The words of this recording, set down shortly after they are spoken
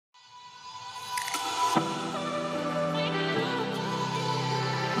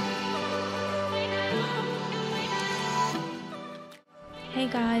Hey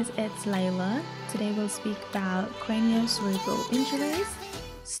guys, it's Layla. Today we'll speak about cranio-cerebral injuries.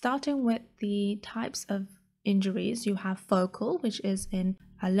 Starting with the types of injuries, you have focal, which is in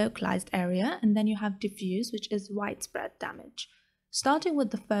a localized area, and then you have diffuse, which is widespread damage. Starting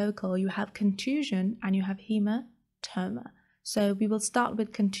with the focal, you have contusion and you have hematoma. So we will start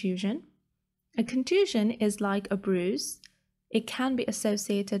with contusion. A contusion is like a bruise. It can be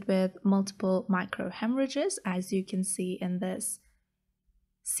associated with multiple microhemorrhages, as you can see in this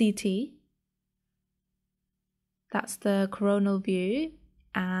CT. That's the coronal view,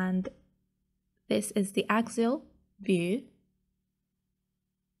 and this is the axial view.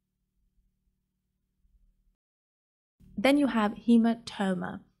 Then you have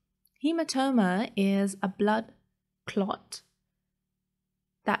hematoma. Hematoma is a blood clot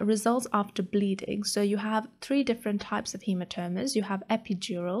that results after bleeding. So you have three different types of hematomas. You have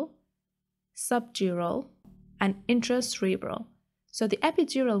epidural, subdural, and intracerebral. So the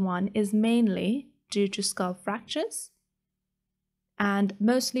epidural one is mainly due to skull fractures and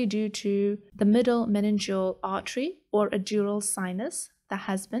mostly due to the middle meningeal artery or a dural sinus that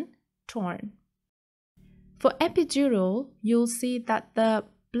has been torn. For epidural, you'll see that the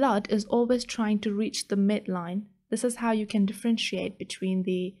blood is always trying to reach the midline. This is how you can differentiate between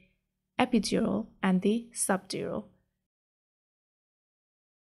the epidural and the subdural.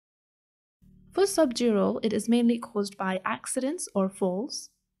 For subdural, it is mainly caused by accidents or falls,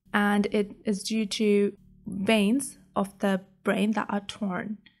 and it is due to veins of the brain that are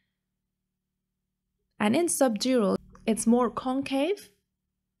torn. And in subdural, it's more concave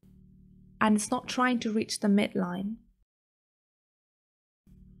and it's not trying to reach the midline.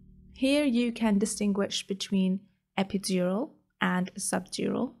 Here you can distinguish between epidural and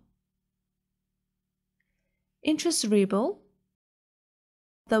subdural. Intracerebral,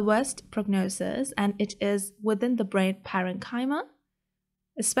 the worst prognosis, and it is within the brain parenchyma,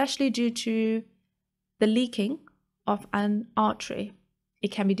 especially due to the leaking of an artery. It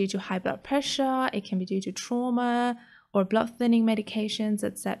can be due to high blood pressure, it can be due to trauma or blood thinning medications,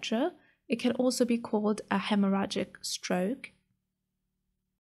 etc. It can also be called a hemorrhagic stroke.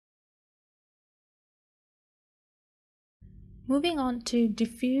 Moving on to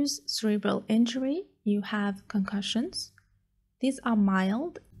diffuse cerebral injury, you have concussions. These are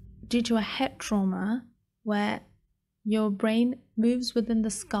mild due to a head trauma where your brain moves within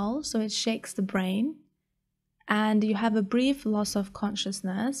the skull, so it shakes the brain, and you have a brief loss of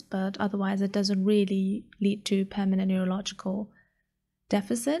consciousness, but otherwise it doesn't really lead to permanent neurological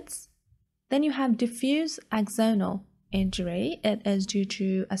deficits. Then you have diffuse axonal injury. It is due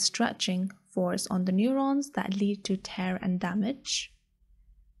to a stretching force on the neurons that lead to tear and damage.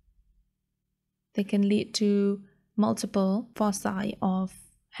 They can lead to multiple foci of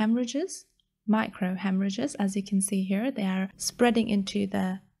hemorrhages, microhemorrhages, as you can see here. They are spreading into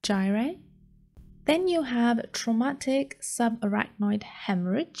the gyri. Then you have traumatic subarachnoid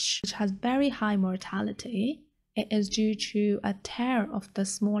hemorrhage, which has very high mortality. It is due to a tear of the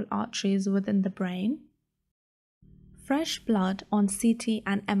small arteries within the brain. Fresh blood on CT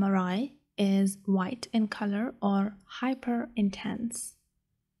and MRI is white in color or hyper intense.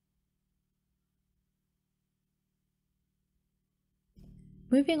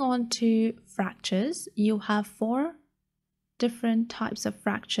 Moving on to fractures, you have four different types of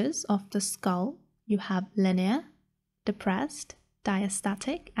fractures of the skull. You have linear, depressed,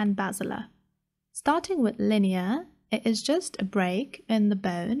 diastatic, and basilar. Starting with linear, it is just a break in the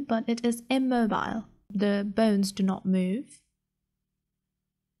bone, but it is immobile. The bones do not move,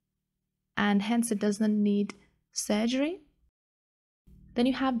 and hence it doesn't need surgery. Then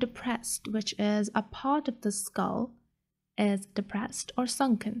you have depressed, which is a part of the skull is depressed or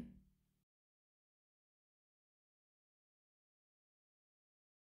sunken.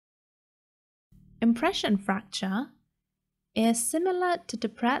 Impression fracture is similar to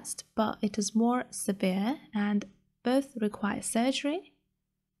depressed, but it is more severe and both require surgery.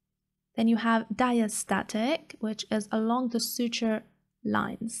 Then you have diastatic, which is along the suture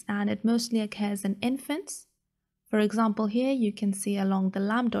lines, and it mostly occurs in infants. For example, here you can see along the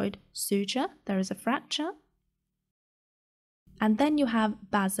lambdoid suture there is a fracture. And then you have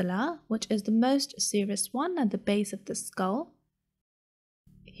basilar, which is the most serious one at the base of the skull.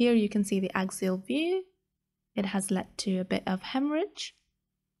 Here you can see the axial view. It has led to a bit of hemorrhage.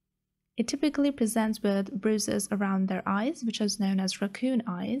 It typically presents with bruises around their eyes, which is known as raccoon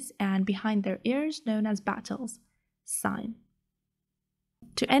eyes, and behind their ears, known as Battle's sign.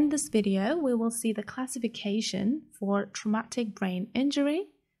 To end this video, we will see the classification for traumatic brain injury.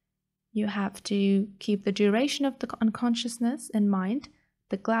 You have to keep the duration of the unconsciousness in mind,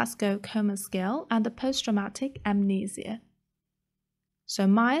 the Glasgow Coma Scale, and the post-traumatic amnesia. So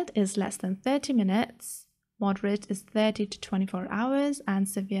mild is less than 30 minutes, moderate is 30 to 24 hours, and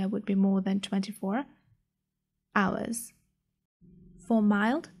severe would be more than 24 hours. For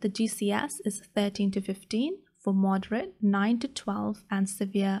mild, the GCS is 13 to 15, for moderate 9 to 12, and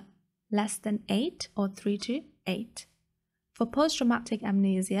severe less than 8 or 3 to 8. For post-traumatic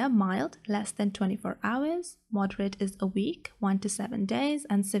amnesia, mild less than 24 hours, moderate is a week, 1 to 7 days,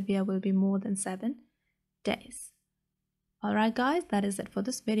 and severe will be more than 7 days. Alright guys, that is it for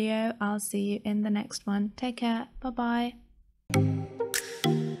this video. I'll see you in the next one. Take care. Bye bye.